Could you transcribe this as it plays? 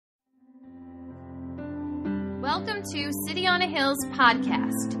Welcome to City on a Hill's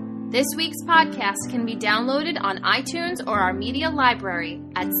podcast. This week's podcast can be downloaded on iTunes or our media library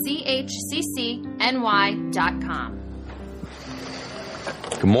at chccny.com.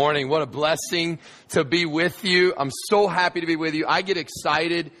 Good morning. What a blessing to be with you. I'm so happy to be with you. I get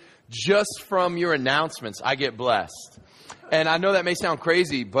excited just from your announcements. I get blessed. And I know that may sound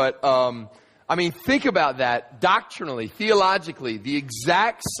crazy, but think about that doctrinally, theologically, the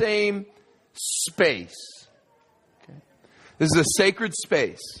exact same space. Okay? This is a sacred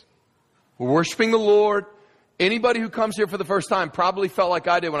space. We're worshiping the Lord. Anybody who comes here for the first time probably felt like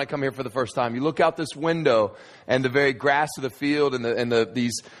I did when I come here for the first time. You look out this window and the very grass of the field and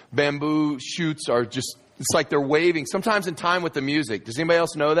these bamboo shoots are just, it's like they're waving, sometimes in time with the music. Does anybody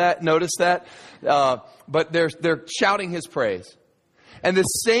else notice that? But they're shouting His praise. And the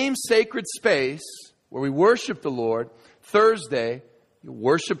same sacred space where we worship the Lord, Thursday, you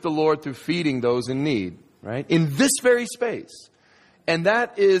worship the Lord through feeding those in need, right? In this very space. And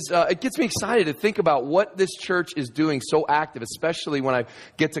that is, it gets me excited to think about what this church is doing so active, especially when I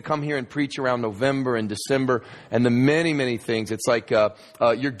get to come here and preach around November and December and the many, many things. It's like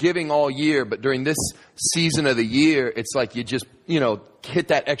you're giving all year, but during this season of the year, it's like you just, hit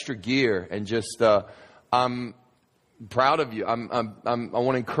that extra gear and just, I'm proud of you. I want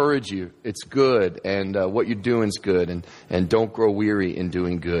to encourage you. It's good, and what you're doing is good, and don't grow weary in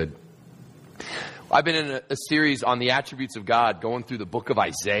doing good. I've been in a series on the attributes of God, going through the book of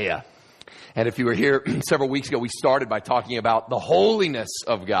Isaiah. And if you were here several weeks ago, we started by talking about the holiness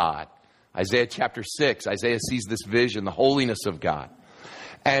of God. Isaiah chapter 6, Isaiah sees this vision, the holiness of God.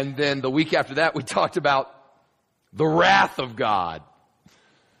 And then the week after that, we talked about the wrath of God.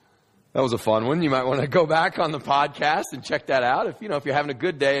 That was a fun one. You might want to go back on the podcast and check that out. If you're having a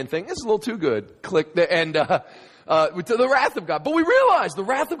good day and think, this is a little too good, click the end. To the wrath of God. But we realize the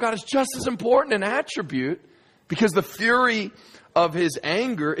wrath of God is just as important an attribute because the fury of His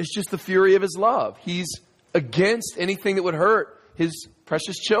anger is just the fury of His love. He's against anything that would hurt His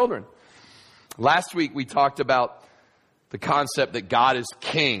precious children. Last week we talked about the concept that God is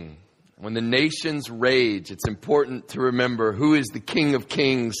king. When the nations rage, it's important to remember who is the King of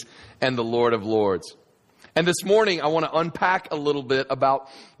Kings and the Lord of Lords. And this morning, I want to unpack a little bit about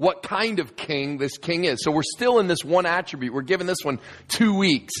what kind of king this king is. So we're still in this one attribute. We're giving this one 2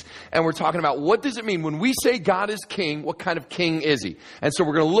 weeks. And we're talking about what does it mean when we say God is king, what kind of king is He? And so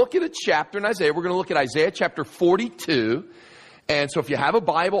we're going to look at a chapter in Isaiah. We're going to look at Isaiah chapter 42. And so if you have a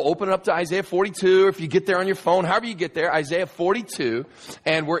Bible, open it up to Isaiah 42. Or if you get there on your phone, however you get there, Isaiah 42.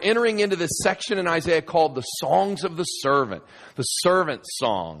 And we're entering into this section in Isaiah called the Songs of the Servant. The servant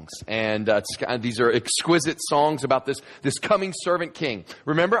songs. And these are exquisite songs about this coming servant king.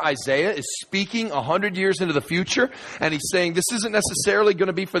 Remember, Isaiah is speaking 100 years into the future. And he's saying this isn't necessarily going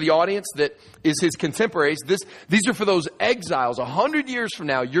to be for the audience that is his contemporaries. These are for those exiles. 100 years from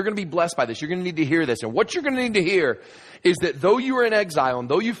now, you're going to be blessed by this. You're going to need to hear this. And what you're going to need to hear is that though you are in exile and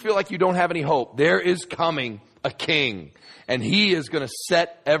though you feel like you don't have any hope, there is coming a king. And He is going to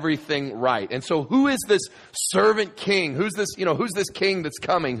set everything right. And so who is this servant king? Who's this king that's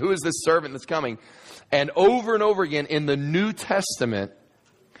coming? Who is this servant that's coming? And over again in the New Testament,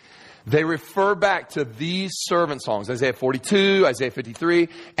 they refer back to these servant songs, Isaiah 42, Isaiah 53,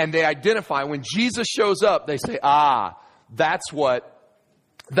 and they identify when Jesus shows up, they say, that's what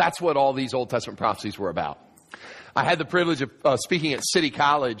all these Old Testament prophecies were about. I had the privilege of speaking at City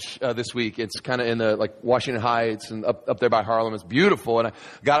College this week. It's kind of in the Washington Heights and up there by Harlem. It's beautiful. And I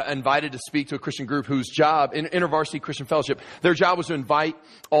got invited to speak to a Christian group whose job, InterVarsity Christian Fellowship, their job was to invite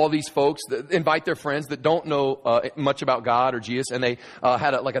all these folks, invite their friends that don't know much about God or Jesus. And they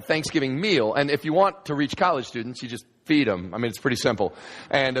had a Thanksgiving meal. And if you want to reach college students, you just feed them. It's pretty simple.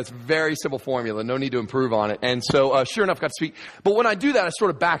 And it's a very simple formula. No need to improve on it. And so, sure enough, got to speak. But when I do that, I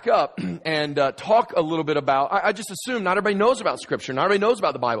sort of back up and talk a little bit about, I just assume not everybody knows about Scripture. Not everybody knows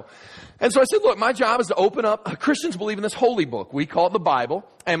about the Bible. And so I said, look, my job is to open up, Christians believe in this holy book. We call it the Bible.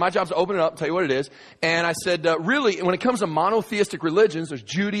 And my job is to open it up and tell you what it is. And I said, really, when it comes to monotheistic religions, there's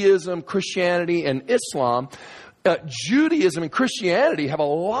Judaism, Christianity, and Islam. Judaism and Christianity have a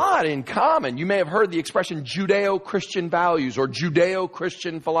lot in common. You may have heard the expression Judeo-Christian values or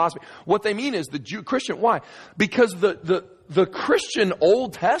Judeo-Christian philosophy. What they mean is Christian. Why? Because the Christian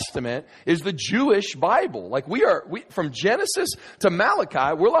Old Testament is the Jewish Bible. We from Genesis to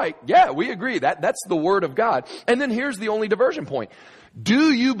Malachi, we're we agree that's the Word of God. And then here's the only diversion point.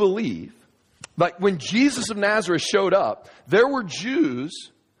 Do you believe, when Jesus of Nazareth showed up, there were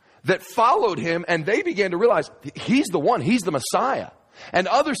Jews that followed Him and they began to realize He's the one, He's the Messiah. And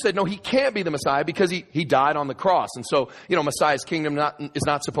others said, no, he can't be the Messiah because he died on the cross. And so, Messiah's kingdom is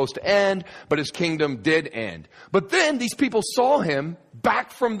not supposed to end, but his kingdom did end. But then these people saw him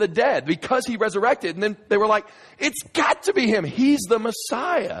back from the dead because he resurrected. And then they were like, it's got to be him. He's the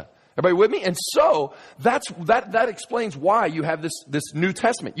Messiah. Everybody with me? And so that explains why you have this New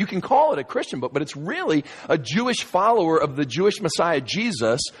Testament. You can call it a Christian book, but it's really a Jewish follower of the Jewish Messiah,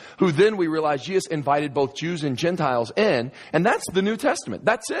 Jesus, who then we realize Jesus invited both Jews and Gentiles in. And that's the New Testament.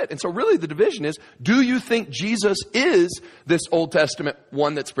 That's it. And so really the division is, do you think Jesus is this Old Testament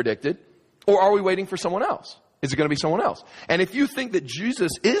one that's predicted? Or are we waiting for someone else? Is it going to be someone else? And if you think that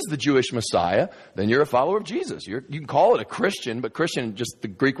Jesus is the Jewish Messiah, then you're a follower of Jesus. You can call it a Christian, but Christian, just the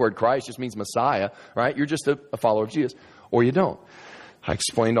Greek word Christ, just means Messiah, right? You're just a follower of Jesus, or you don't. I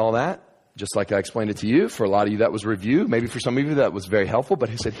explained all that, just like I explained it to you. For a lot of you, that was review. Maybe for some of you, that was very helpful. But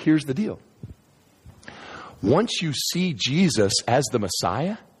he said, here's the deal. Once you see Jesus as the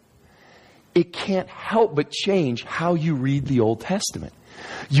Messiah, it can't help but change how you read the Old Testament.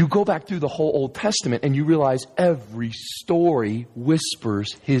 You go back through the whole Old Testament and you realize every story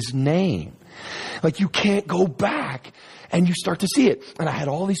whispers his name. Like you can't go back and you start to see it. And I had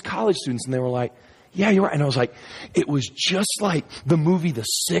all these college students and they were like, yeah, you're right. And I was like, it was just like the movie The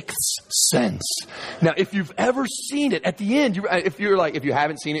Sixth Sense. Now, if you've ever seen it, at the end, if you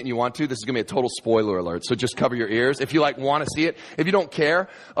haven't seen it and you want to, this is going to be a total spoiler alert. So just cover your ears. If you want to see it, if you don't care,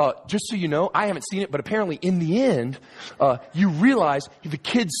 just so you know, I haven't seen it, but apparently in the end, you realize the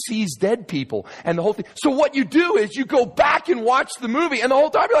kid sees dead people and the whole thing. So what you do is you go back and watch the movie and the whole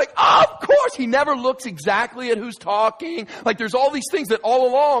time you're like, oh, of course, he never looks exactly at who's talking. Like there's all these things that all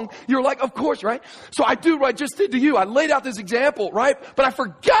along you're like, of course, right? So I do what I just did to you. I laid out this example, right? But I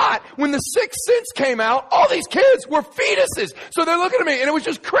forgot when The Sixth Sense came out, all these kids were fetuses. So they're looking at me and it was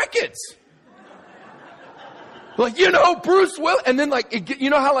just crickets. Like, Bruce Willis. And then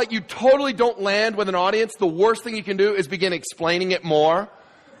how you totally don't land with an audience? The worst thing you can do is begin explaining it more.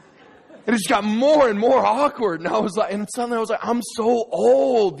 And it just got more and more awkward. And suddenly I was like, I'm so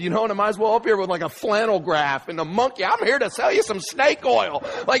old, and I might as well up here with like a flannel graph and a monkey. I'm here to sell you some snake oil.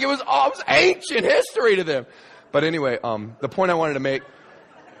 Like it was ancient history to them. But anyway, the point I wanted to make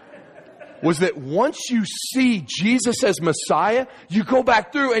was that once you see Jesus as Messiah, you go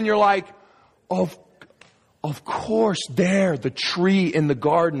back through and you're like, of course, the tree in the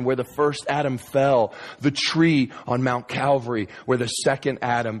garden where the first Adam fell, the tree on Mount Calvary where the second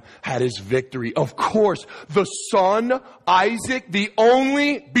Adam had his victory. Of course, the son, Isaac, the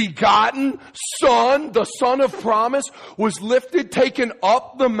only begotten son, the son of promise, was lifted, taken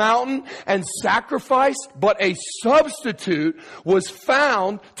up the mountain and sacrificed, but a substitute was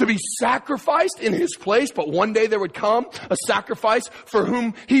found to be sacrificed in his place. But one day there would come a sacrifice for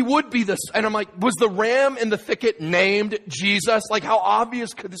whom he would be and I'm like, was the ram in the thicket named Jesus? Like how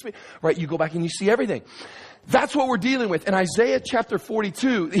obvious could this be? Right, you go back and you see everything. That's what we're dealing with. In Isaiah chapter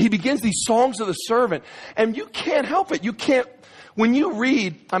 42, he begins these songs of the servant. And you can't help it. You can't, when you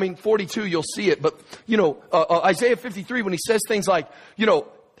read, 42, you'll see it. But, Isaiah 53, when he says things like,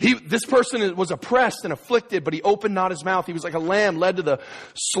 this person was oppressed and afflicted, but he opened not his mouth. He was like a lamb led to the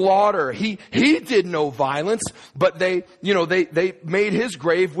slaughter. He did no violence, but they made his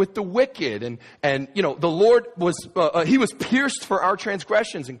grave with the wicked. And the Lord was, he was pierced for our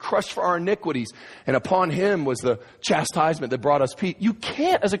transgressions and crushed for our iniquities. And upon him was the chastisement that brought us peace. You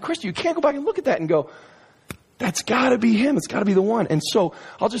can't, as a Christian, you can't go back and look at that and go, that's gotta be him. It's gotta be the one. And so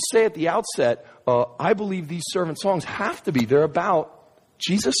I'll just say at the outset, I believe these servant songs have to be, they're about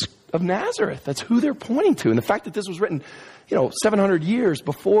Jesus of Nazareth. That's who they're pointing to. And the fact that this was written, 700 years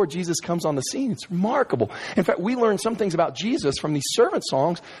before Jesus comes on the scene, it's remarkable. In fact, we learn some things about Jesus from these servant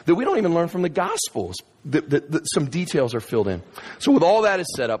songs that we don't even learn from the Gospels. Some details are filled in. So with all that is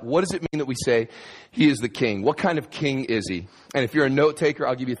set up, what does it mean that we say he is the king? What kind of king is he? And if you're a note taker,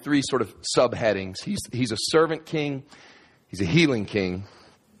 I'll give you 3 sort of subheadings. He's a servant king. He's a healing king.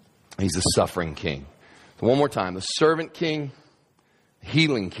 He's a suffering king. So one more time, the servant king,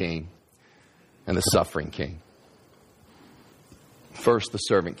 healing king, and the suffering king. First, the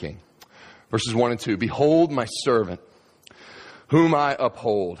servant king. Verses 1 and 2. Behold my servant, whom I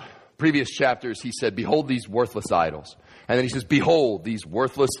uphold. Previous chapters, he said, behold these worthless idols. And then he says, behold these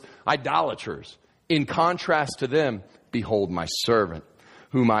worthless idolaters. In contrast to them, behold my servant,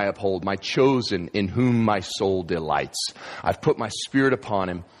 whom I uphold, my chosen, in whom my soul delights. I've put my spirit upon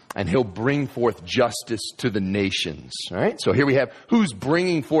him, and he'll bring forth justice to the nations. All right? So here we have who's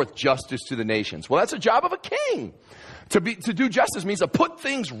bringing forth justice to the nations. Well, that's a job of a king. To do justice means to put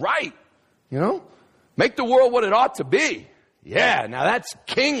things right. Make the world what it ought to be. Yeah, now that's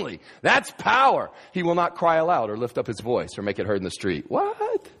kingly. That's power. He will not cry aloud or lift up his voice or make it heard in the street.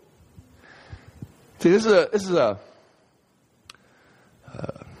 What? See, this is a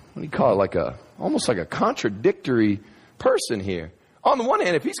what do you call it? Almost like a contradictory person here. On the one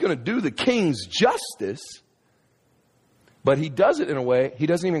hand, if he's going to do the king's justice, but he does it in a way, he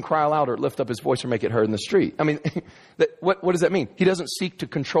doesn't even cry aloud or lift up his voice or make it heard in the street. I mean, what does that mean? He doesn't seek to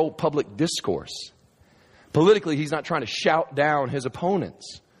control public discourse. Politically, he's not trying to shout down his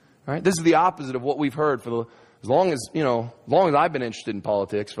opponents. Right? This is the opposite of what we've heard for as long as I've been interested in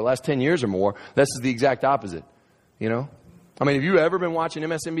politics, for the last 10 years or more. This is the exact opposite. I mean, have you ever been watching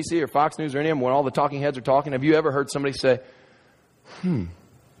MSNBC or Fox News or any of them when all the talking heads are talking? Have you ever heard somebody say,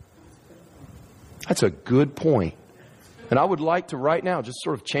 that's a good point. And I would like to right now just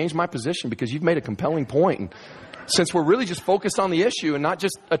sort of change my position because you've made a compelling point. And since we're really just focused on the issue and not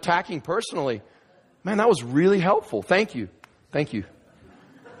just attacking personally, man, that was really helpful. Thank you. Thank you.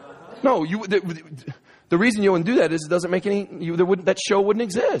 No, the reason you wouldn't do that is it doesn't make that show wouldn't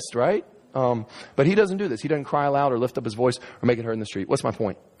exist, right? But he doesn't do this. He doesn't cry aloud or lift up his voice or make it heard in the street. What's my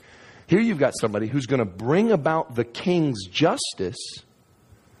point? Here you've got somebody who's going to bring about the king's justice,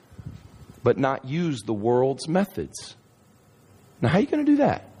 but not use the world's methods. Now, how are you going to do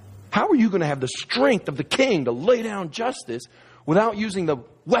that? How are you going to have the strength of the king to lay down justice without using the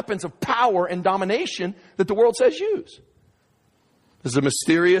weapons of power and domination that the world says use? This is a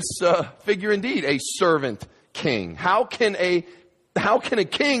mysterious figure indeed, a servant king. How can a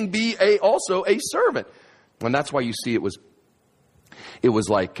king be also a servant? And that's why you see it was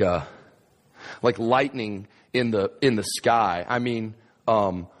like lightning in the sky. I mean,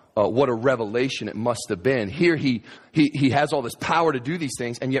 what a revelation it must have been. Here he has all this power to do these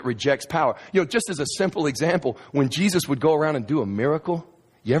things and yet rejects power. Just as a simple example, when Jesus would go around and do a miracle,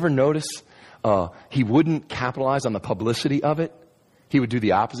 you ever notice he wouldn't capitalize on the publicity of it? He would do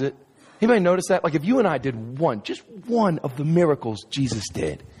the opposite. Anybody notice that? Like if you and I did just one of the miracles Jesus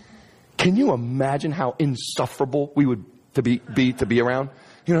did, can you imagine how insufferable we would to be around?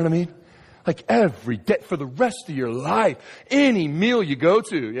 You know what I mean? Like every day for the rest of your life, any meal you go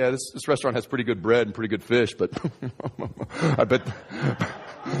to. Yeah, this restaurant has pretty good bread and pretty good fish, but I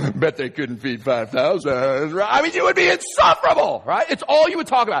bet they couldn't feed 5,000. I mean, it would be insufferable, right? It's all you would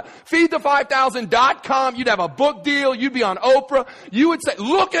talk about. Feedthe5000.com. You'd have a book deal. You'd be on Oprah. You would say,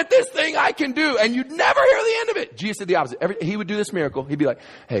 look at this thing I can do. And you'd never hear the end of it. Jesus did the opposite. He would do this miracle. He'd be like,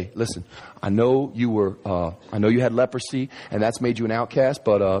 hey, listen, I know you had leprosy and that's made you an outcast,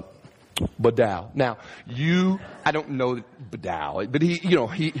 but, Badal. Now, I don't know Badal, but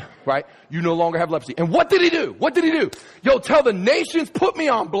he, right? You no longer have leprosy. And what did he do? Yo, tell the nations, put me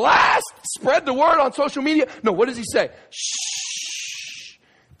on blast, spread the word on social media. No, what does he say? Shh.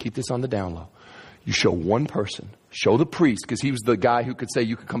 Keep this on the down low. You show one person, show the priest, because he was the guy who could say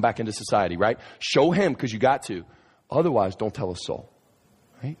you could come back into society, right? Show him because you got to. Otherwise, don't tell a soul,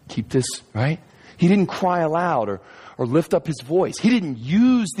 right? Keep this, right? He didn't cry aloud or lift up his voice. He didn't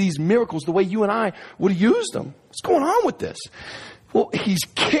use these miracles the way you and I would have used them. What's going on with this? Well, he's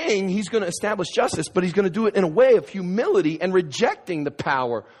king. He's going to establish justice, but he's going to do it in a way of humility and rejecting the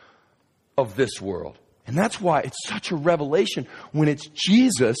power of this world. And that's why it's such a revelation when it's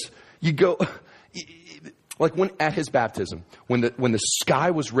Jesus. You go, like at his baptism, when the sky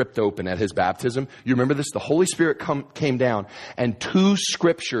was ripped open at his baptism, you remember this? The Holy Spirit came down and two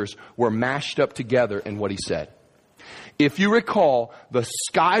scriptures were mashed up together in what he said. If you recall, the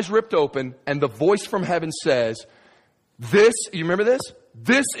skies ripped open and the voice from heaven says, you remember this?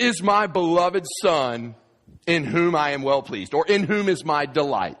 This is my beloved son in whom I am well pleased, or in whom is my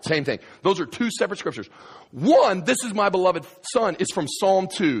delight. Same thing. Those are two separate scriptures. One, this is my beloved son, is from Psalm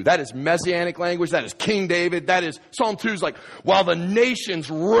 2. That is messianic language. That is King David. That is, Psalm 2 is like, while the nations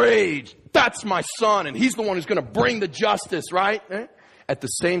rage, that's my son, and he's the one who's going to bring the justice, right? At the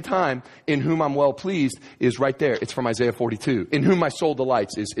same time, in whom I'm well pleased is right there. It's from Isaiah 42. In whom my soul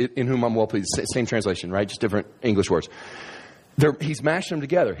delights is in whom I'm well pleased. Same translation, right? Just different English words. He's mashed them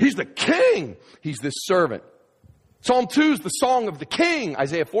together. He's the king. He's this servant. Psalm 2 is the song of the king.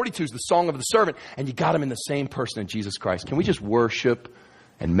 Isaiah 42 is the song of the servant. And you got him in the same person in Jesus Christ. Can we just worship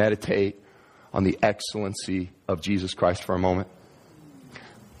and meditate on the excellency of Jesus Christ for a moment?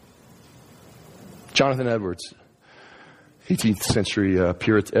 Jonathan Edwards, 18th century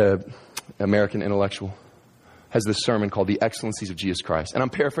American intellectual, has this sermon called The Excellencies of Jesus Christ. And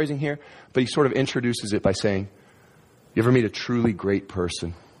I'm paraphrasing here, but he sort of introduces it by saying, you ever meet a truly great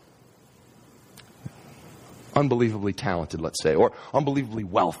person? Unbelievably talented, let's say, or unbelievably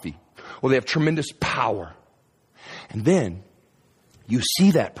wealthy, or they have tremendous power. And then you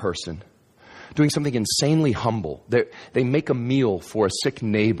see that person doing something insanely humble. They make a meal for a sick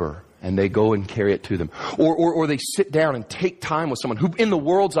neighbor and they go and carry it to them. Or they sit down and take time with someone who in the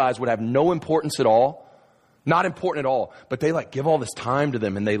world's eyes would have no importance at all. Not important at all. But they like give all this time to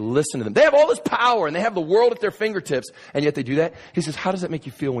them and they listen to them. They have all this power and they have the world at their fingertips. And yet they do that. He says, how does that make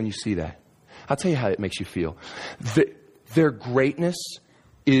you feel when you see that? I'll tell you how it makes you feel. Their greatness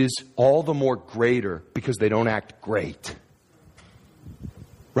is all the more greater because they don't act great.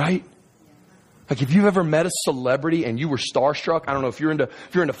 Right? Like if you've ever met a celebrity and you were starstruck, I don't know if you're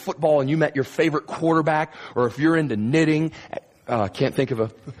into football and you met your favorite quarterback, or if you're into knitting, can't think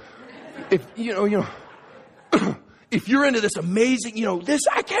of if if you're into this amazing,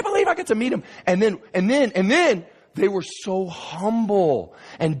 I can't believe I get to meet him. And then they were so humble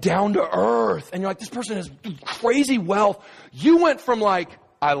and down to earth. And you're like, this person has crazy wealth. You went from like,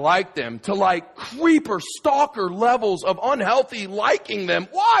 I like them, to like creeper, stalker levels of unhealthy liking them.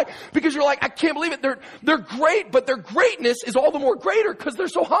 Why? Because you're like, I can't believe it. They're great, but their greatness is all the more greater because they're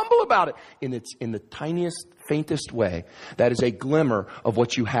so humble about it. And it's in the tiniest, faintest way. That is a glimmer of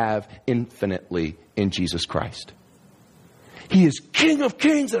what you have infinitely in Jesus Christ. He is King of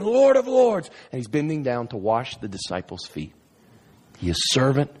kings and Lord of lords. And he's bending down to wash the disciples' feet. He is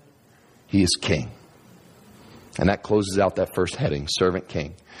servant. He is king. And that closes out that first heading, servant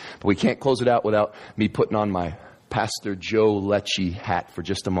king. But we can't close it out without me putting on my Pastor Joe Lecce hat for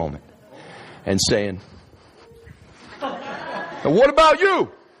just a moment and saying, and what about you?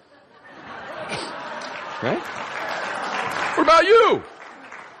 Right? What about you?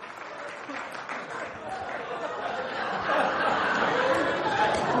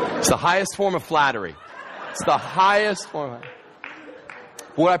 It's the highest form of flattery. It's the highest form of...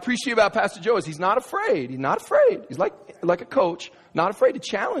 What I appreciate about Pastor Joe is he's not afraid. He's not afraid. He's like a coach, not afraid to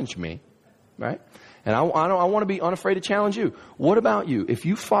challenge me, right? And I want to be unafraid to challenge you. What about you? If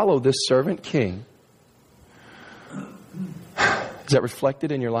you follow this servant king, is that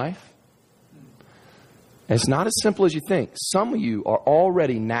reflected in your life? And it's not as simple as you think. Some of you are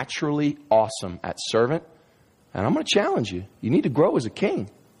already naturally awesome at servant, and I'm going to challenge you. You need to grow as a king.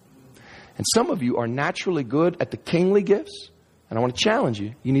 And some of you are naturally good at the kingly gifts. And I want to challenge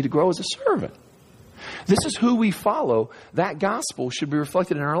you. You need to grow as a servant. This is who we follow. That gospel should be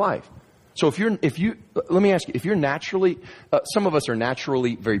reflected in our life. So let me ask you, if you're naturally, some of us are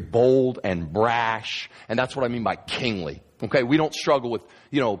naturally very bold and brash. And that's what I mean by kingly. Okay. We don't struggle with,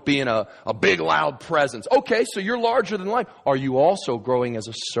 being a big, loud presence. Okay. So you're larger than life. Are you also growing as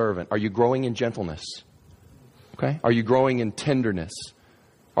a servant? Are you growing in gentleness? Okay. Are you growing in tenderness?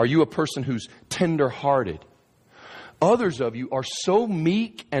 Are you a person who's tender-hearted? Others of you are so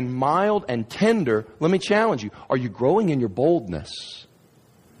meek and mild and tender. Let me challenge you. Are you growing in your boldness?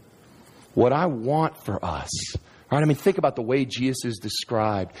 What I want for us, right? I mean, think about the way Jesus is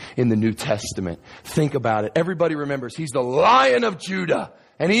described in the New Testament. Think about it. Everybody remembers he's the Lion of Judah.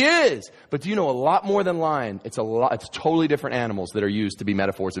 And he is. But do you know a lot more than lion? It's totally different animals that are used to be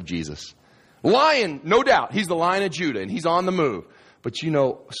metaphors of Jesus. Lion, no doubt. He's the Lion of Judah and he's on the move. But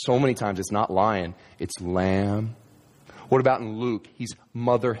so many times it's not lion, it's lamb. What about in Luke? He's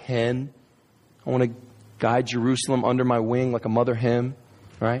mother hen. I want to guide Jerusalem under my wing like a mother hen,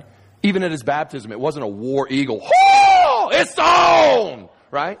 right? Even at his baptism, it wasn't a war eagle. Oh, it's on,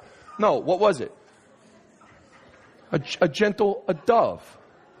 right? No, what was it? A dove.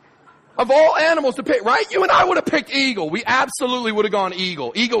 Of all animals to pick, right? You and I would have picked eagle. We absolutely would have gone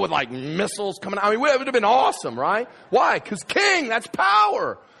eagle. Eagle with like missiles coming out. I mean, it would have been awesome, right? Why? Because king, that's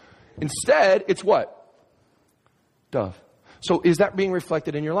power. Instead, it's what? Dove. So is that being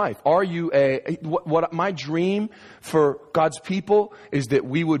reflected in your life? Are you what my dream for God's people is that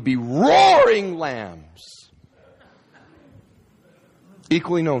we would be roaring lambs.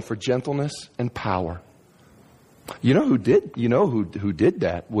 Equally known for gentleness and power. Who did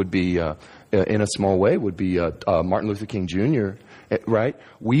that would be, in a small way, would be Martin Luther King Jr., right?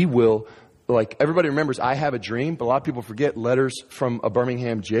 We will, like everybody remembers, I have a dream, but a lot of people forget letters from a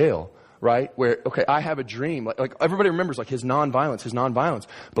Birmingham jail. Right? Where, okay, I have a dream. Like everybody remembers like his nonviolence.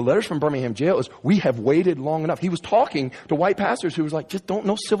 But letters from Birmingham jail is, we have waited long enough. He was talking to white pastors who was like,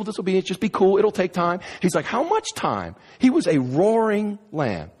 no civil disobedience, just be cool. It'll take time. He's like, how much time? He was a roaring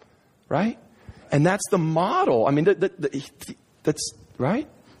lamb. Right? And that's the model. I mean, that's right.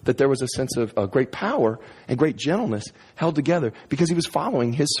 That there was a sense of great power and great gentleness held together because he was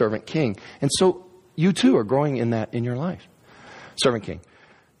following his servant king. And so you too are growing in that in your life. Servant king.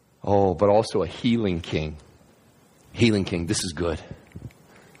 Oh, but also a healing king. Healing king. This is good.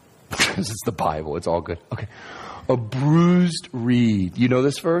 This is the Bible. It's all good. Okay. A bruised reed. You know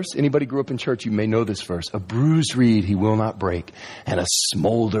this verse? Anybody grew up in church, you may know this verse. A bruised reed he will not break, and a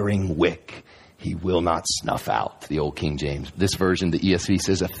smoldering wick he will not snuff out. The old King James. This version, the ESV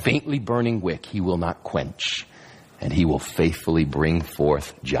says, a faintly burning wick he will not quench, and he will faithfully bring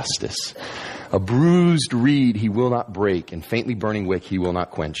forth justice. A bruised reed he will not break, and faintly burning wick he will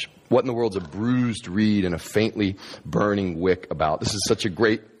not quench. What in the world's a bruised reed and a faintly burning wick about? This is such a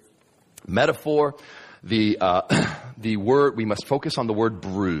great metaphor. The word, we must focus on the word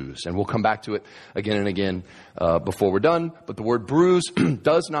bruise, and we'll come back to it again and again before we're done. But the word bruise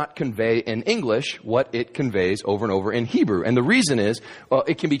does not convey in English what it conveys over and over in Hebrew. And the reason is, well,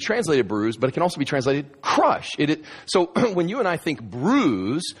 it can be translated bruise, but it can also be translated crush. So when you and I think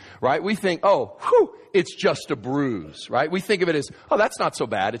bruise, right, we think, oh, whew, it's just a bruise, right? We think of it as, oh, that's not so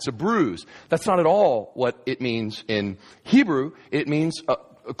bad. It's a bruise. That's not at all what it means in Hebrew. It means a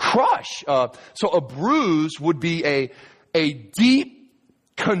crush. So a bruise would be a deep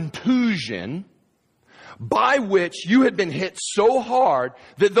contusion by which you had been hit so hard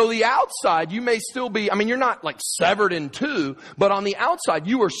that though the outside you may still be, you're not like severed in two, but on the outside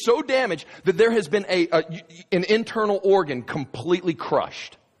you are so damaged that there has been an internal organ completely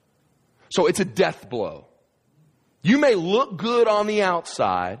crushed. So it's a death blow. You may look good on the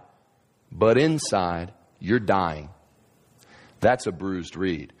outside, but inside you're dying. That's a bruised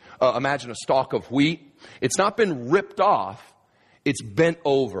reed. Imagine a stalk of wheat. It's not been ripped off. It's bent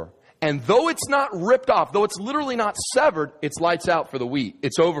over. And though it's not ripped off, though it's literally not severed, it's lights out for the wheat.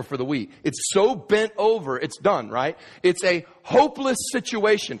 It's over for the wheat. It's so bent over, it's done, right? It's a hopeless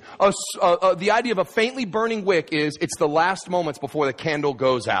situation. The idea of a faintly burning wick is it's the last moments before the candle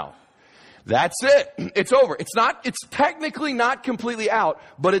goes out. That's it. It's over. It's technically not completely out,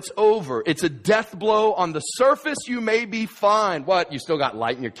 but it's over. It's a death blow. On the surface, you may be fine. What? You still got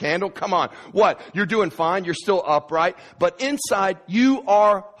light in your candle? Come on. What? You're doing fine. You're still upright. But inside, you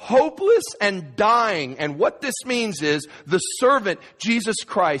are hopeless and dying. And what this means is the servant, Jesus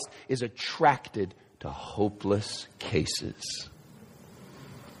Christ, is attracted to hopeless cases.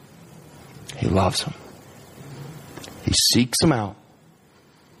 He loves them. He seeks them out.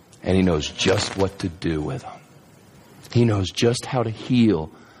 And he knows just what to do with them. He knows just how to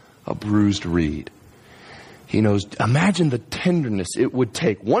heal a bruised reed. He knows, imagine the tenderness it would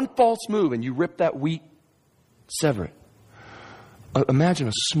take. One false move and you rip that wheat, sever it. Imagine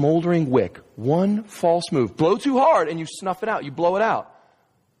a smoldering wick. One false move. Blow too hard and you snuff it out. You blow it out.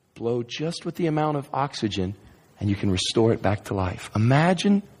 Blow just with the amount of oxygen and you can restore it back to life.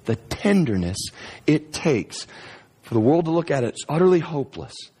 Imagine the tenderness it takes for the world to look at it. It's utterly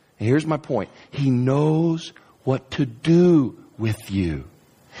hopeless. And here's my point. He knows what to do with you.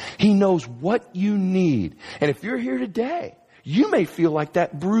 He knows what you need. And if you're here today, you may feel like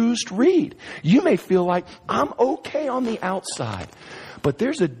that bruised reed. You may feel like, I'm okay on the outside. But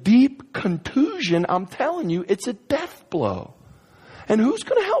there's a deep contusion. I'm telling you, it's a death blow. And who's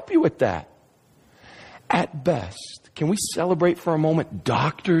going to help you with that? At best, can we celebrate for a moment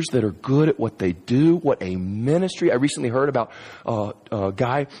doctors that are good at what they do? What a ministry. I recently heard about a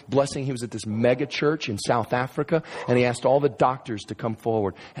guy blessing. He was at this mega church in South Africa, and he asked all the doctors to come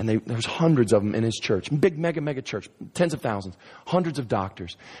forward. And there's hundreds of them in his church. Big mega church. Tens of thousands. Hundreds of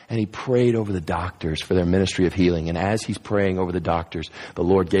doctors. And he prayed over the doctors for their ministry of healing. And as he's praying over the doctors, the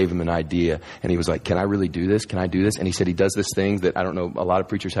Lord gave him an idea. And he was like, can I really do this? Can I do this? And he said he does this thing that I don't know, a lot of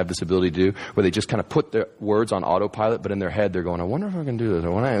preachers have this ability to do, where they just kind of put their words on autopilot, but in their head they're going, I wonder if I can do this.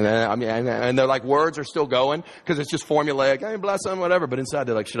 And they're like, words are still going because it's just formulaic. Hey, bless them, whatever. But inside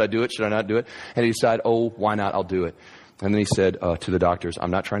they're like, should I do it? Should I not do it? And he decided, oh, why not? I'll do it. And then he said to the doctors, I'm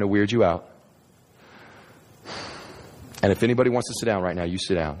not trying to weird you out. And if anybody wants to sit down right now, you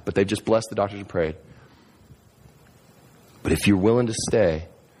sit down. But they've just blessed the doctors and prayed. But if you're willing to stay,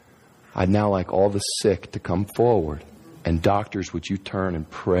 I'd now like all the sick to come forward. And doctors, would you turn and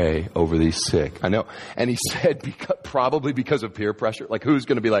pray over these sick? I know. And he said, probably because of peer pressure. Like, who's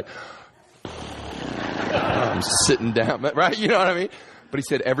going to be like, I'm sitting down, right? You know what I mean? But he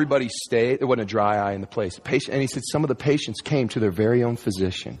said, everybody stayed. There wasn't a dry eye in the place. And he said, some of the patients came to their very own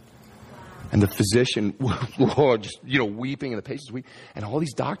physician. And the physician, just, weeping, and the patients weeping. And all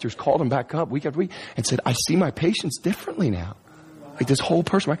these doctors called him back up week after week and said, I see my patients differently now. Like this whole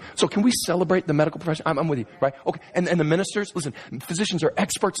person, right? So can we celebrate the medical profession? I'm with you, right? Okay. And the ministers, listen, physicians are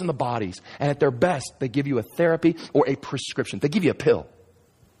experts in the bodies. And at their best, they give you a therapy or a prescription. They give you a pill.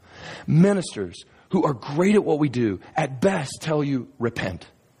 Ministers who are great at what we do, at best tell you, repent.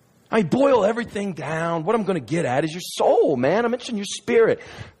 I boil everything down. What I'm going to get at is your soul, man. I'm interested in your spirit.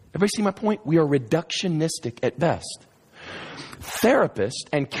 Everybody see my point? We are reductionistic at best. Therapists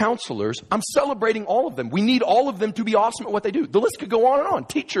and counselors, I'm celebrating all of them. We need all of them to be awesome at what they do. The list could go on and on.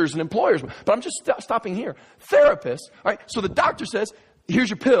 Teachers and employers. But I'm just stopping here. Therapists, all right? So the doctor says, here's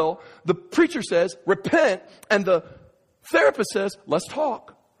your pill. The preacher says, repent. And the therapist says, let's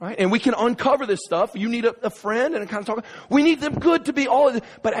talk. Right? And we can uncover this stuff. You need a friend and kind of talk. We need them good to be all of this.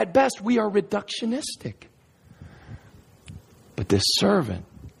 But at best, we are reductionistic. But this servant,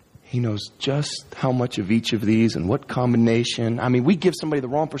 he knows just how much of each of these and what combination. I mean, we give somebody the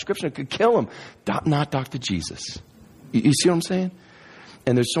wrong prescription, it could kill him. Not Dr. Jesus. You see what I'm saying?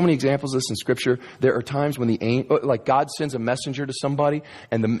 And there's so many examples of this in Scripture. There are times when like God sends a messenger to somebody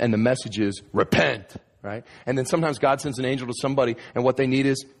and the message is repent. Right? And then sometimes God sends an angel to somebody and what they need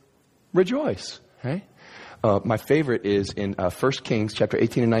is rejoice. Right? My favorite is in 1 Kings chapter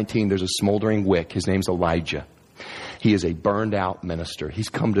 18 and 19. There's a smoldering wick. His name's Elijah. He is a burned out minister. He's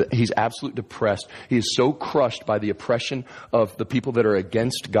absolutely depressed. He is so crushed by the oppression of the people that are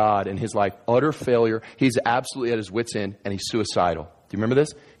against God in his life. Utter failure. He's absolutely at his wit's end and he's suicidal. Do you remember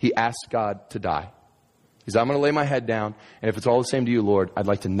this? He asked God to die. He said, I'm going to lay my head down and if it's all the same to you, Lord, I'd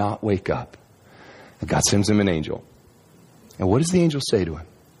like to not wake up. And God sends him an angel. And what does the angel say to him?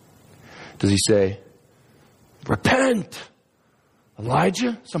 Does he say, repent,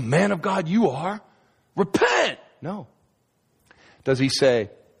 Elijah, some man of God you are. Repent. No. Does he say,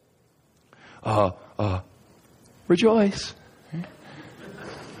 rejoice.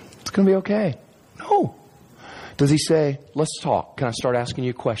 It's going to be okay. No. Does he say, let's talk. Can I start asking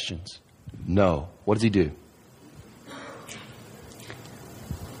you questions? No. What does he do?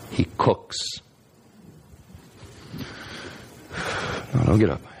 He cooks. No, don't get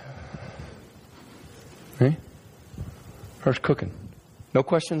up. Hey? Starts cooking. No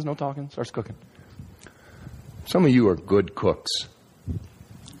questions, no talking. Starts cooking. Some of you are good cooks.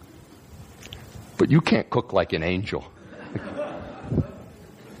 But you can't cook like an angel.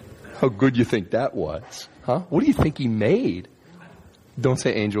 How good you think that was? Huh? What do you think he made? Don't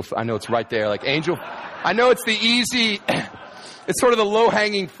say angel. I know it's right there. Like angel. I know it's the easy. It's sort of the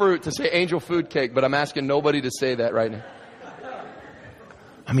low-hanging fruit to say angel food cake. But I'm asking nobody to say that right now.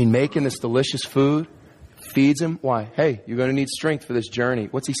 I mean, making this delicious food feeds him. Why? Hey, you're going to need strength for this journey.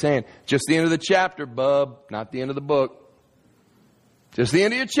 What's he saying? Just the end of the chapter, bub. Not the end of the book. Just the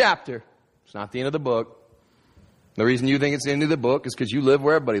end of your chapter. It's not the end of the book. The reason you think it's the end of the book is because you live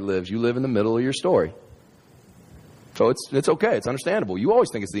where everybody lives. You live in the middle of your story. So it's okay. It's understandable. You always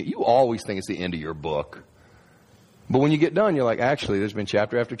think it's the end of your book. But when you get done, you're like, actually, there's been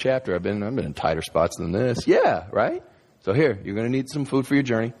chapter after chapter. I've been in tighter spots than this. Yeah, right? So here, you're going to need some food for your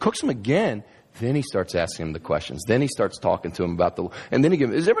journey. Cooks them again. Then he starts asking him the questions. Then he starts talking to him about and then he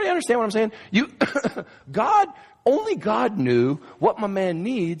gives, does everybody understand what I'm saying? Only God knew what my man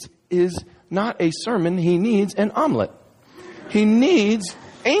needs is not a sermon. He needs an omelet. He needs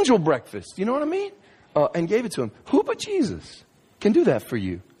angel breakfast. You know what I mean? And gave it to him. Who but Jesus can do that for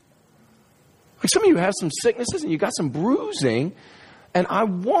you? Like some of you have some sicknesses and you got some bruising. And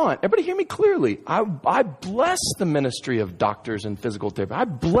everybody hear me clearly. I bless the ministry of doctors and physical therapy. I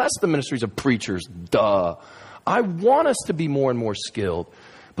bless the ministries of preachers. Duh. I want us to be more and more skilled.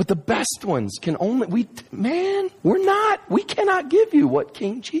 But the best ones we cannot give you what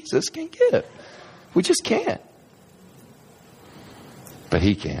King Jesus can give. We just can't. But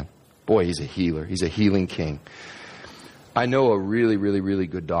he can. Boy, he's a healer. He's a healing king. I know a really, really, really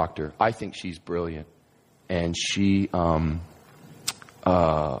good doctor. I think she's brilliant. And she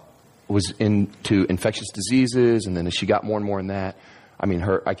was into infectious diseases, and then as she got more and more in that,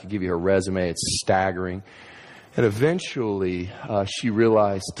 I could give you her resume. It's staggering. And eventually, she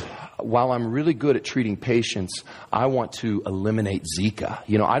realized, while I'm really good at treating patients, I want to eliminate Zika.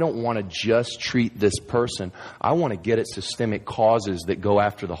 I don't want to just treat this person. I want to get at systemic causes that go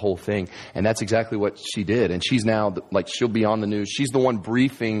after the whole thing. And that's exactly what she did. And she's now, she'll be on the news. She's the one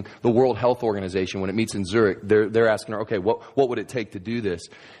briefing the World Health Organization when it meets in Zurich. They're asking her, okay, what would it take to do this?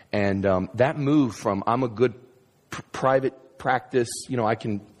 And that move from I'm a good private practice, I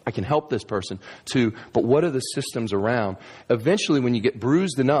can help this person but what are the systems around? Eventually, when you get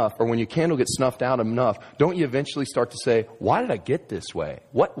bruised enough or when your candle gets snuffed out enough, don't you eventually start to say, why did I get this way?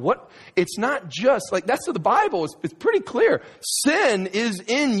 What? It's not just that's the Bible. It's pretty clear. Sin is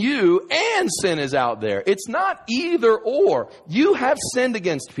in you and sin is out there. It's not either or. You have sinned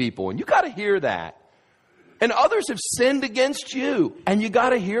against people and you got to hear that. And others have sinned against you and you got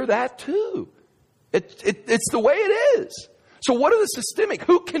to hear that too. It's the way it is. So what are the systemic?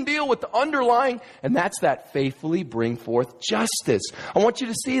 Who can deal with the underlying? And that's that faithfully bring forth justice. I want you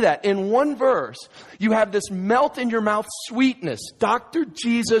to see that in one verse. You have this melt in your mouth sweetness, Dr.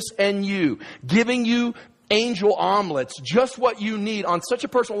 Jesus and you, giving you angel omelets, just what you need on such a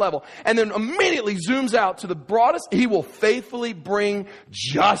personal level, and then immediately zooms out to the broadest. He will faithfully bring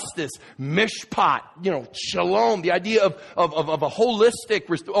justice, mishpat, shalom, the idea of a holistic,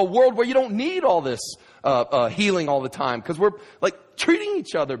 a world where you don't need all this healing all the time, because we're like treating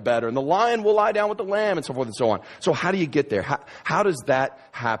each other better, and the lion will lie down with the lamb, and so forth and so on. So how do you get there? How does that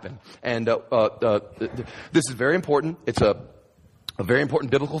happen? And this is very important. It's a very important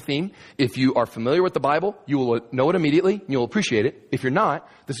biblical theme. If you are familiar with the Bible, you will know it immediately, and you'll appreciate it. If you're not,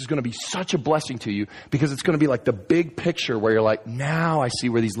 this is going to be such a blessing to you, because it's going to be like the big picture where you're like, now I see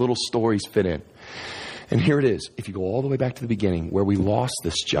where these little stories fit in. And here it is. If you go all the way back to the beginning, where we lost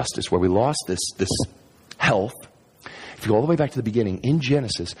this justice, where we lost this health, if you go all the way back to the beginning, in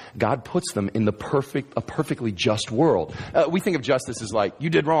Genesis, God puts them in a perfectly just world. We think of justice as like, you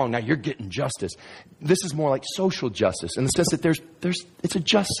did wrong, now you're getting justice. This is more like social justice, in the sense that it's a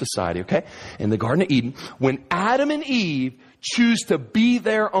just society, okay? In the Garden of Eden, when Adam and Eve choose to be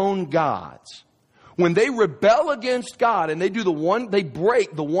their own gods, when they rebel against God and they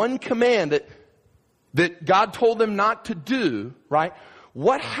break the one command that God told them not to do, right?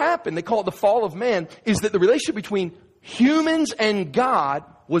 What happened, they call it the fall of man, is that the relationship between humans and God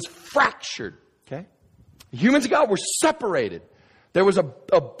was fractured. Okay? Humans and God were separated. There was a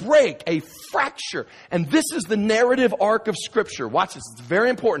break, a fracture. And this is the narrative arc of Scripture. Watch this. It's very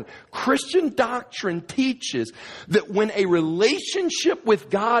important. Christian doctrine teaches that when a relationship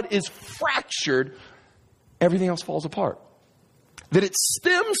with God is fractured, everything else falls apart. That it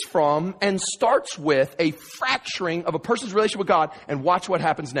stems from and starts with a fracturing of a person's relationship with God. And watch what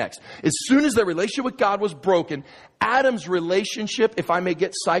happens next. As soon as their relationship with God was broken, Adam's relationship, if I may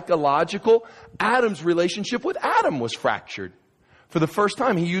get psychological, Adam's relationship with Adam was fractured. For the first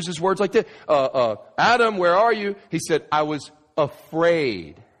time, he uses words like this. Adam, where are you? He said, I was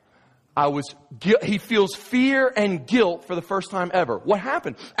afraid. He feels fear and guilt for the first time ever. What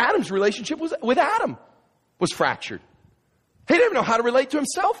happened? Adam's relationship with Adam was fractured. He didn't even know how to relate to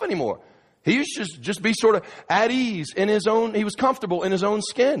himself anymore. He used to just be sort of at ease in his own, he was comfortable in his own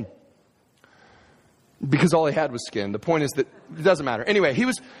skin. Because all he had was skin. The point is that it doesn't matter. Anyway, he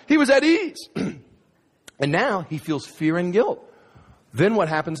was at ease. And now he feels fear and guilt. Then what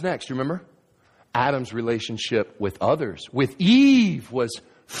happens next? You remember? Adam's relationship with others, with Eve, was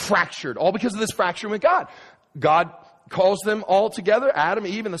fractured. All because of this fracture with God. God calls them all together, Adam,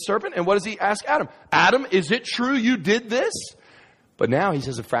 Eve, and the serpent. And what does he ask Adam? Adam, is it true you did this? But now he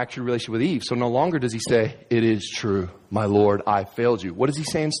says a fractured relationship with Eve. So no longer does he say, it is true, my Lord, I failed you. What does he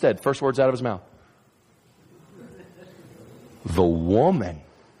say instead? First words out of his mouth. The woman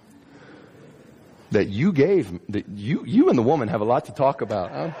that you gave, that you and the woman have a lot to talk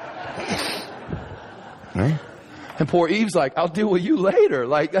about. Right? And poor Eve's like, I'll deal with you later.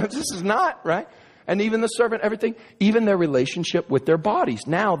 Like, this is not, right? And even the serpent, everything, even their relationship with their bodies.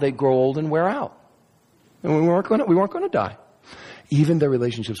 Now they grow old and wear out. And we weren't going to die. Even their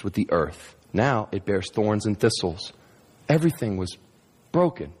relationships with the earth. Now it bears thorns and thistles. Everything was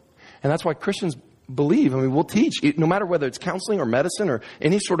broken. And that's why Christians believe, we'll teach, no matter whether it's counseling or medicine or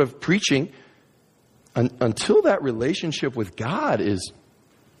any sort of preaching, until that relationship with God is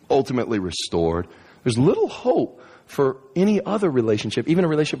ultimately restored, there's little hope for any other relationship, even a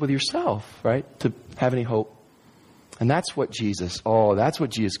relationship with yourself, right? To have any hope. And that's what Jesus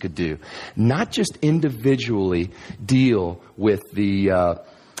could do. Not just individually deal with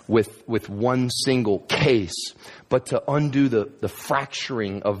with one single case, but to undo the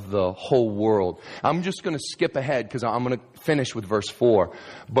fracturing of the whole world. I'm just going to skip ahead because I'm going to finish with verse 4.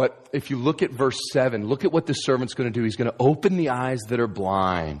 But if you look at verse 7, look at what the servant's going to do. He's going to open the eyes that are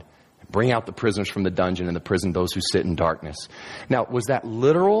blind, bring out the prisoners from the dungeon, and the prison those who sit in darkness. Now, was that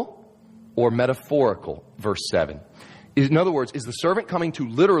literal or metaphorical, verse 7? In other words, is the servant coming to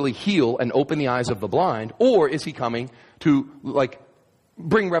literally heal and open the eyes of the blind, or is he coming to,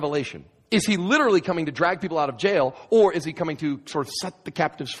 bring revelation? Is he literally coming to drag people out of jail, or is he coming to sort of set the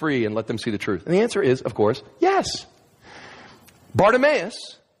captives free and let them see the truth? And the answer is, of course, yes.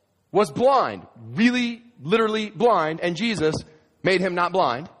 Bartimaeus was blind, really, literally blind, and Jesus made him not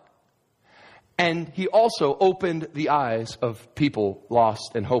blind. And he also opened the eyes of people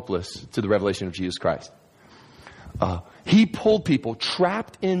lost and hopeless to the revelation of Jesus Christ. He pulled people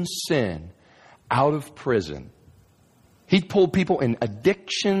trapped in sin out of prison. He pulled people in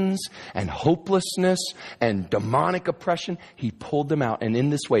addictions and hopelessness and demonic oppression. He pulled them out. And in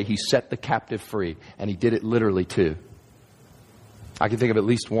this way, he set the captive free. And he did it literally too. I can think of at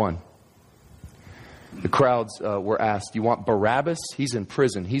least one. The crowds were asked, you want Barabbas? He's in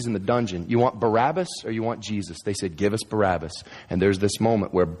prison. He's in the dungeon. You want Barabbas or you want Jesus? They said, give us Barabbas. And there's this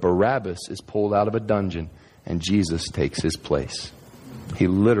moment where Barabbas is pulled out of a dungeon and Jesus takes his place. He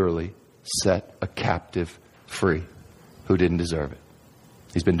literally set a captive free who didn't deserve it.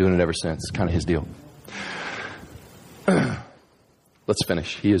 He's been doing it ever since. It's kind of his deal. Let's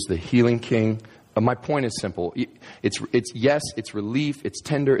finish. He is the healing king. My point is simple. It's relief, it's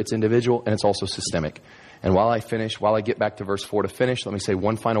tender, it's individual, and it's also systemic. And while I get back to verse 4 to finish, let me say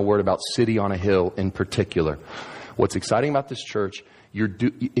one final word about City on a Hill in particular. What's exciting about this church,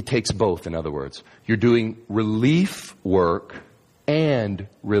 it takes both, in other words. You're doing relief work and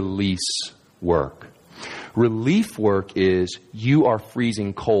release work. Relief work is you are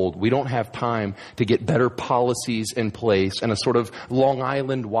freezing cold. We don't have time to get better policies in place and a sort of Long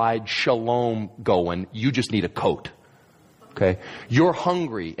Island-wide shalom going. You just need a coat. Okay? You're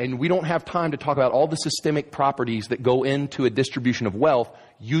hungry and we don't have time to talk about all the systemic properties that go into a distribution of wealth.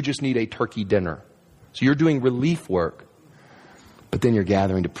 You just need a turkey dinner. So you're doing relief work. But then you're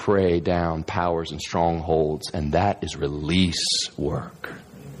gathering to pray down powers and strongholds, and that is release work.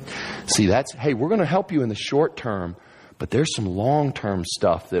 See, hey, we're going to help you in the short term, but there's some long-term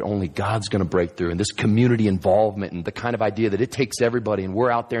stuff that only God's going to break through. And this community involvement and the kind of idea that it takes everybody and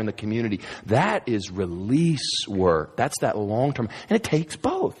we're out there in the community, that is release work. That's that long-term. And it takes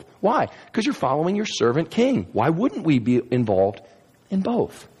both. Why? Because you're following your servant king. Why wouldn't we be involved in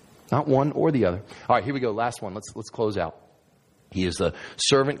both? Not one or the other. All right, here we go. Last one. Let's close out. He is a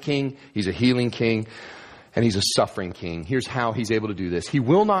servant king. He's a healing king. And he's a suffering king. Here's how he's able to do this. He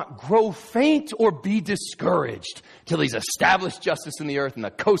will not grow faint or be discouraged till he's established justice in the earth and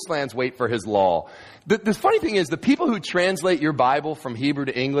the coastlands wait for his law. The funny thing is the people who translate your Bible from Hebrew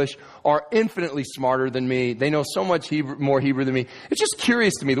to English are infinitely smarter than me. They know so much more Hebrew than me. It's just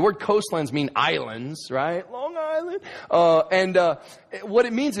curious to me. The word coastlands mean islands, right? Long Island. And what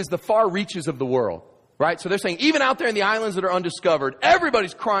it means is the far reaches of the world. Right? So they're saying even out there in the islands that are undiscovered,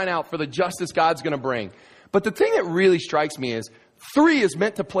 everybody's crying out for the justice God's going to bring. But the thing that really strikes me is 3 is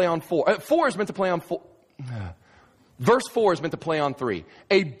meant to play on 4. 4 is meant to play on 4. Verse 4 is meant to play on 3.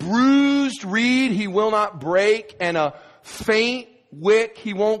 A bruised reed he will not break, and a faint wick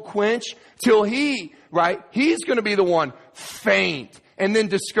he won't quench till he's going to be the one faint and then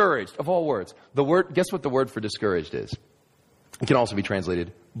discouraged. Of all words, guess what the word for discouraged is? It can also be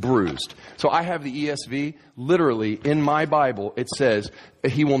translated bruised. So I have the ESV. Literally, in my Bible, it says,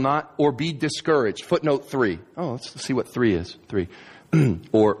 he will not or be discouraged. Footnote 3. Oh, let's see what 3 is. 3.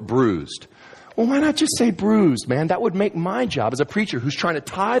 Or bruised. Well, why not just say bruised, man? That would make my job as a preacher who's trying to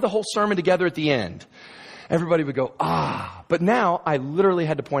tie the whole sermon together at the end. Everybody would go, ah. But now I literally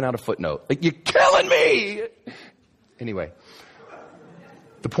had to point out a footnote. Like, you're killing me! Anyway,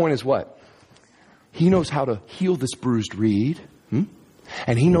 the point is what? He knows how to heal this bruised reed.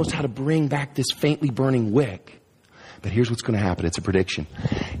 And he knows how to bring back this faintly burning wick. But here's what's going to happen. It's a prediction.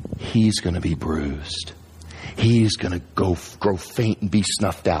 He's going to be bruised. He's going to grow faint and be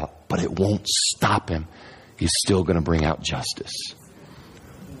snuffed out. But it won't stop him. He's still going to bring out justice.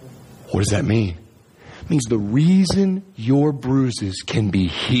 What does that mean? It means the reason your bruises can be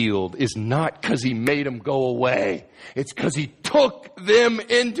healed is not because he made them go away. It's because he took them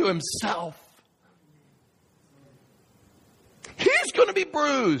into himself. He's going to be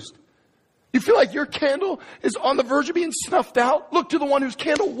bruised. You feel like your candle is on the verge of being snuffed out? Look to the one whose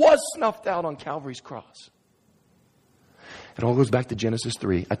candle was snuffed out on Calvary's cross. It all goes back to Genesis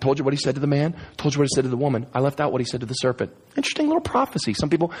 3. I told you what he said to the man. Told you what he said to the woman. I left out what he said to the serpent. Interesting little prophecy.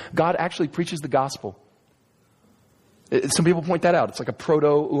 Some people, God actually preaches the gospel. Some people point that out. It's like a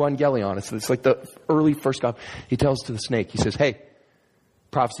proto-evangelion. It's like the early first God. He tells to the snake. He says, hey,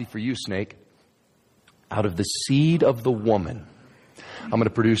 prophecy for you, snake. Out of the seed of the woman, I'm going to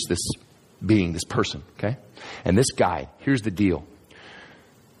produce this being, this person, okay? And this guy, here's the deal.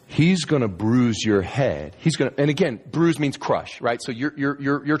 He's going to bruise your head. And again, bruise means crush, right? So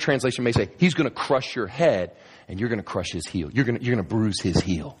your translation may say, he's going to crush your head and you're going to crush his heel. You're going to bruise his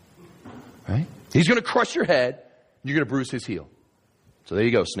heel, right? He's going to crush your head. You're going to bruise his heel. So there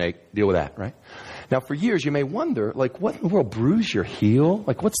you go, snake. Deal with that, right? Now, for years, you may wonder, like, what in the world, bruise your heel?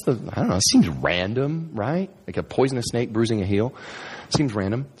 Like, I don't know, it seems random, right? Like a poisonous snake bruising a heel. Seems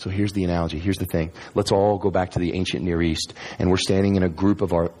random. So here's the analogy. Here's the thing. Let's all go back to the ancient Near East. And we're standing in a group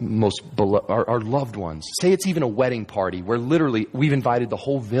of our most beloved, our loved ones. Say it's even a wedding party where literally we've invited the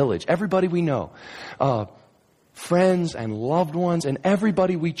whole village, everybody we know, friends and loved ones, and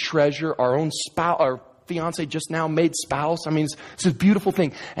everybody we treasure, our own spouse, our fiance just now made spouse. I mean, it's a beautiful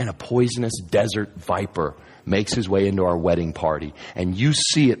thing. And a poisonous desert viper makes his way into our wedding party. And you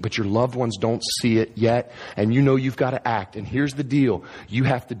see it, but your loved ones don't see it yet. And you know you've got to act. And here's the deal. You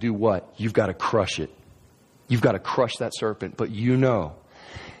have to do what? You've got to crush it. You've got to crush that serpent. But you know,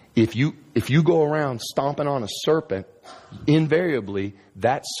 if you go around stomping on a serpent, invariably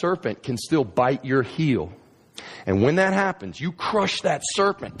that serpent can still bite your heel. And when that happens, you crush that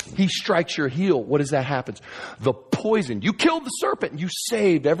serpent. He strikes your heel. What does that happen? The poison. You killed the serpent. You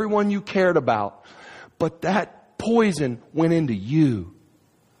saved everyone you cared about. But that poison went into you.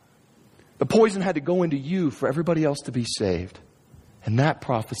 The poison had to go into you for everybody else to be saved. And that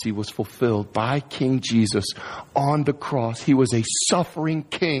prophecy was fulfilled by King Jesus on the cross. He was a suffering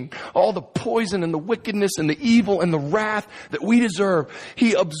king. All the poison and the wickedness and the evil and the wrath that we deserve,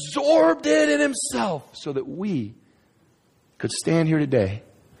 He absorbed it in Himself so that we could stand here today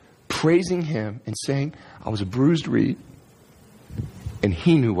praising Him and saying, I was a bruised reed and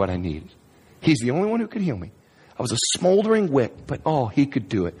He knew what I needed. He's the only one who could heal me. I was a smoldering wick, but He could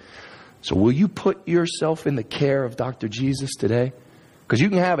do it. So will you put yourself in the care of Dr. Jesus today? Because you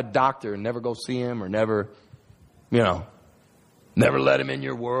can have a doctor and never go see him or never let him in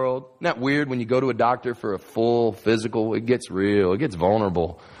your world. Isn't that weird when you go to a doctor for a full physical? It gets real. It gets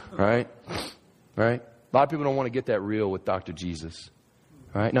vulnerable, right? Right? A lot of people don't want to get that real with Dr. Jesus.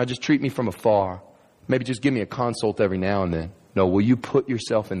 Right? Now just treat me from afar. Maybe just give me a consult every now and then. No, will you put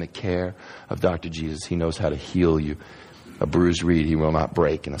yourself in the care of Dr. Jesus? He knows how to heal you. A bruised reed He will not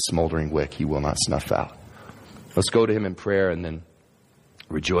break, and a smoldering wick He will not snuff out. Let's go to Him in prayer and then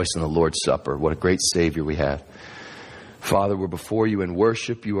rejoice in the Lord's Supper. What a great Savior we have. Father, we're before You in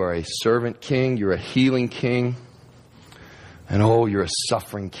worship. You are a servant king. You're a healing king. And you're a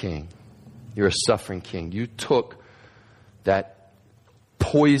suffering king. You're a suffering king. You took that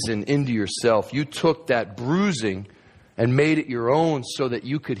poison into Yourself. You took that bruising and made it Your own so that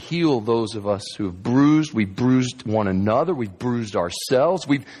You could heal those of us who have bruised. We've bruised one another. We've bruised ourselves.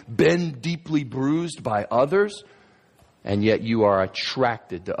 We've been deeply bruised by others. And yet You are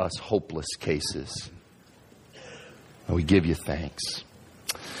attracted to us hopeless cases. And we give You thanks.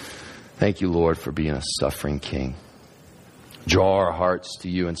 Thank You, Lord, for being a suffering king. Draw our hearts to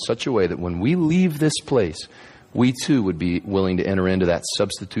You in such a way that when we leave this place, we too would be willing to enter into that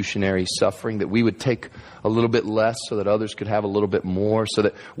substitutionary suffering, that we would take a little bit less so that others could have a little bit more, so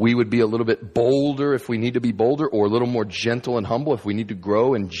that we would be a little bit bolder if we need to be bolder, or a little more gentle and humble if we need to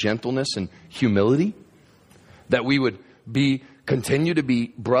grow in gentleness and humility. That we would continue to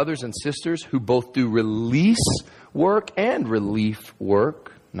be brothers and sisters who both do release work and relief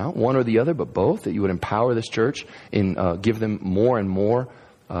work. Not one or the other, but both. That You would empower this church and give them more and more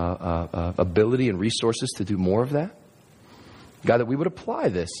ability and resources to do more of that. God, that we would apply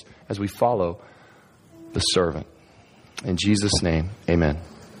this as we follow the servant. In Jesus' name, amen.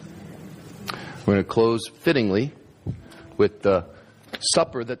 We're going to close fittingly with the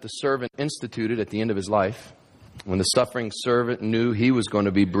supper that the servant instituted at the end of his life. When the suffering servant knew he was going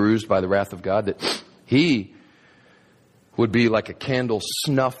to be bruised by the wrath of God, that he would be like a candle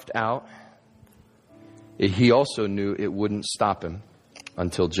snuffed out, he also knew it wouldn't stop him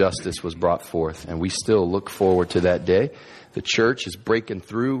until justice was brought forth. And we still look forward to that day. The church is breaking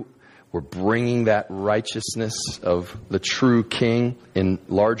through. We're bringing that righteousness of the true King in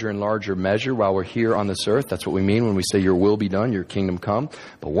larger and larger measure while we're here on this earth. That's what we mean when we say Your will be done, Your kingdom come.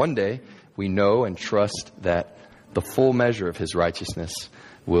 But one day we know and trust that the full measure of His righteousness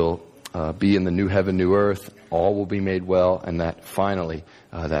will be in the new heaven, new earth. All will be made well, and that finally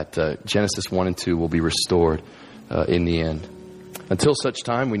Genesis 1 and 2 will be restored in the end. Until such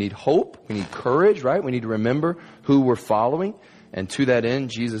time, we need hope. We need courage, right? We need to remember who we're following. And to that end,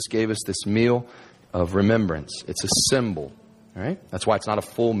 Jesus gave us this meal of remembrance. It's a symbol, right? That's why it's not a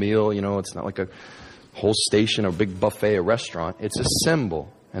full meal. It's not like a whole station or big buffet or restaurant. It's a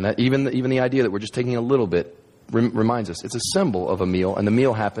symbol. And that even the idea that we're just taking a little bit reminds us it's a symbol of a meal. And the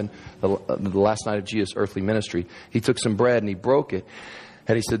meal happened the last night of Jesus' earthly ministry. He took some bread and He broke it.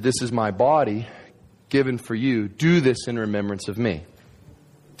 And He said, "This is my body given for you. Do this in remembrance of me."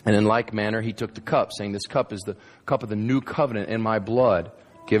 And in like manner, He took the cup, saying, "This cup is the cup of the new covenant in my blood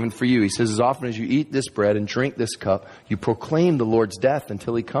given for you." He says, "As often as you eat this bread and drink this cup, you proclaim the Lord's death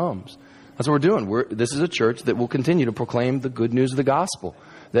until He comes." That's what we're doing. This is a church that will continue to proclaim the good news of the gospel.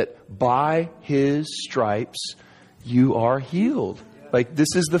 That by His stripes you are healed. Like,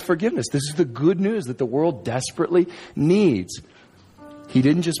 this is the forgiveness. This is the good news that the world desperately needs. He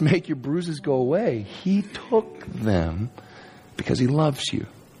didn't just make your bruises go away. He took them because He loves you.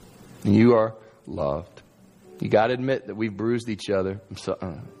 And you are loved. You got to admit that we've bruised each other.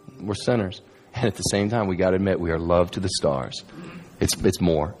 We're sinners. And at the same time, we got to admit, we are loved to the stars. It's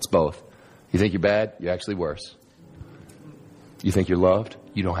more. It's both. You think you're bad? You're actually worse. You think you're loved?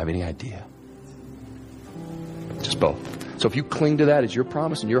 You don't have any idea. Just both. So if you cling to that as your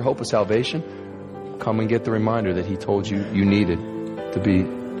promise and your hope of salvation, come and get the reminder that he told you you needed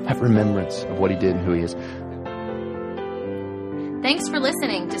to have remembrance of what he did and who he is. Thanks for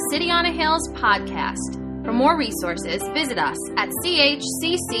listening to City on a Hill's podcast. For more resources, visit us at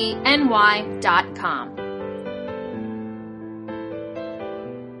chccny.com.